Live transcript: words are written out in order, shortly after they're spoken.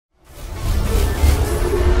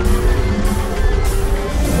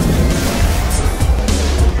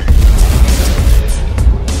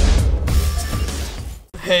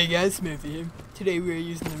Hey guys, Smith here. Today we are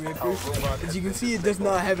using the Ripper. As you can see, it does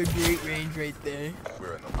not have a great range right there,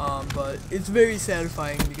 but it's very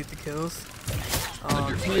satisfying to get the kills.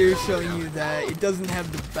 Here showing you that it doesn't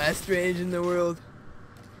have the best range in the world.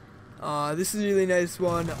 This is a really nice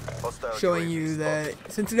one, showing you that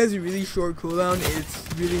since it has a really short cooldown,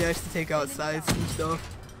 it's really nice to take out sights and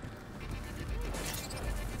stuff.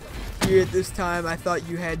 Here at this time, I thought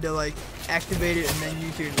you had to like activate it and then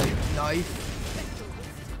use your like knife.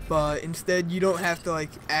 But instead, you don't have to like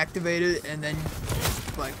activate it and then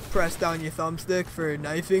like press down your thumbstick for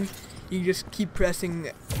knifing. You can just keep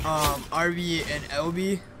pressing RB and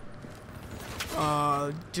LB,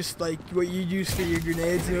 just like what you use for your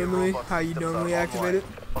grenades normally, how you normally activate it.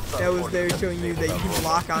 That was there showing you that you can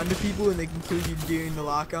lock onto people and they can kill you during the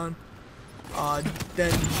lock on.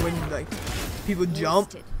 Then when like people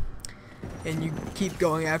jump and you keep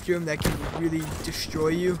going after them, that can really destroy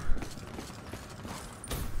you.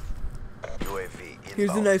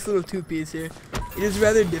 Here's a nice little two-piece here. It is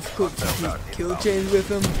rather difficult to keep kill chains with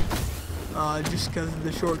them, just because of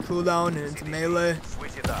the short cooldown and it's melee.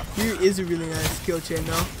 Here is a really nice kill chain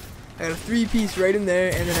though. I got a three-piece right in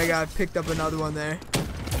there, and then I got picked up another one there.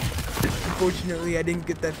 Unfortunately, I didn't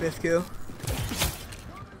get that fifth kill.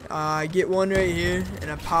 I get one right here, and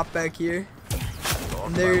I pop back here.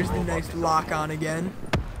 And there's the nice lock on again.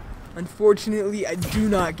 Unfortunately, I do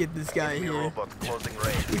not get this guy here,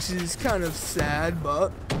 which is kind of sad,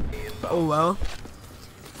 but oh well.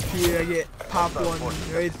 Here I get pop one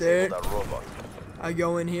right there. I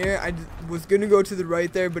go in here. I was gonna go to the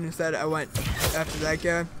right there, but instead I went after that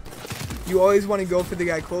guy. You always want to go for the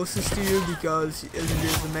guy closest to you because as it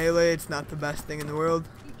is a melee, it's not the best thing in the world.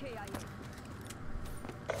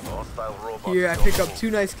 Here I pick up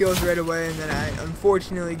two nice kills right away, and then I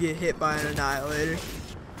unfortunately get hit by an annihilator.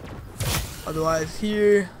 Otherwise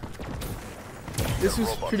here, this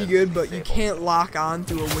was pretty good, but you can't lock on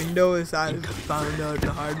through a window, as I found out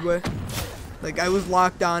the hard way. Like I was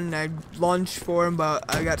locked on and I lunged for him, but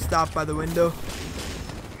I got stopped by the window.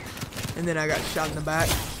 And then I got shot in the back.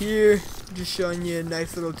 Here, just showing you a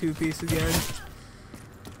nice little two-piece again.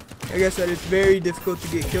 Like I said, it's very difficult to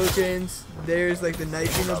get kill chains. There's like the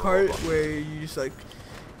knifing part where you just like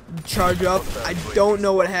charge up. I don't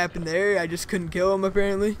know what happened there. I just couldn't kill him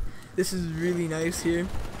apparently. This is really nice here.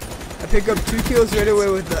 I pick up two kills right away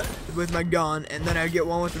with my gun, and then I get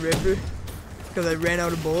one with the Ripper because I ran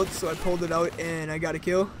out of bullets, so I pulled it out and I got a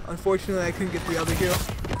kill. Unfortunately, I couldn't get the other kill.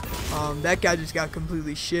 That guy just got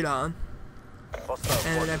completely shit on.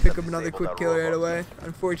 And then I pick up another quick kill right away.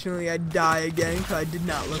 Unfortunately, I die again because I did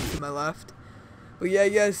not look to my left. But yeah,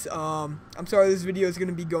 guys, I'm sorry this video is going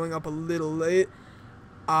to be going up a little late.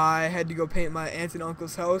 I had to go paint my aunt and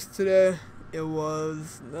uncle's house today. It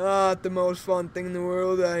was not the most fun thing in the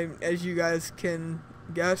world, as you guys can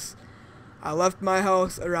guess. I left my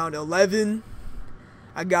house around 11.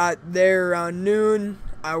 I got there around noon.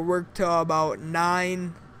 I worked till about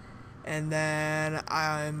 9. And then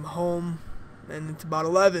I'm home, and it's about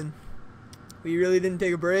 11. We really didn't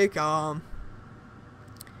take a break.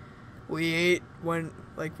 We ate when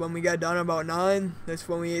we got done about 9. That's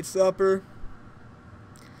when we ate supper.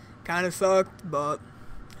 Kind of sucked, but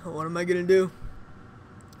what am I gonna do?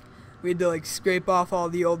 We had to like scrape off all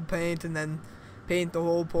the old paint and then paint the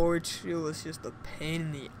whole porch. It was just a pain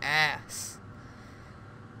in the ass.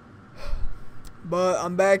 But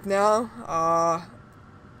I'm back now. I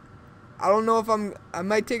don't know if I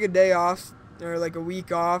might take a day off or like a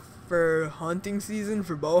week off for hunting season,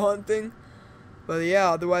 for bow hunting. But yeah,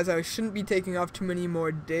 otherwise I shouldn't be taking off too many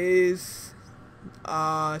more days.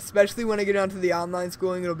 Especially when I get onto the online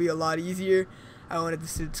schooling, it'll be a lot easier. I wanted to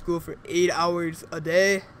sit at school for 8 hours a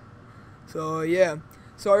day. So yeah,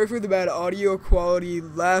 sorry for the bad audio quality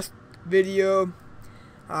last video.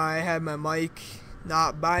 I had my mic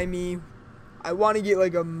not by me. I want to get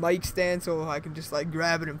like a mic stand so I can just like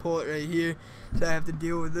grab it and pull it right here, so I have to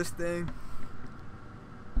deal with this thing.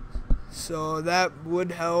 So that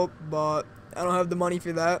would help, but I don't have the money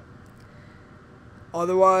for that.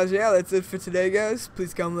 Otherwise, yeah, that's it for today, guys.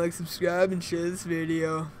 Please comment, like, subscribe, and share this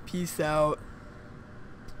video. Peace out.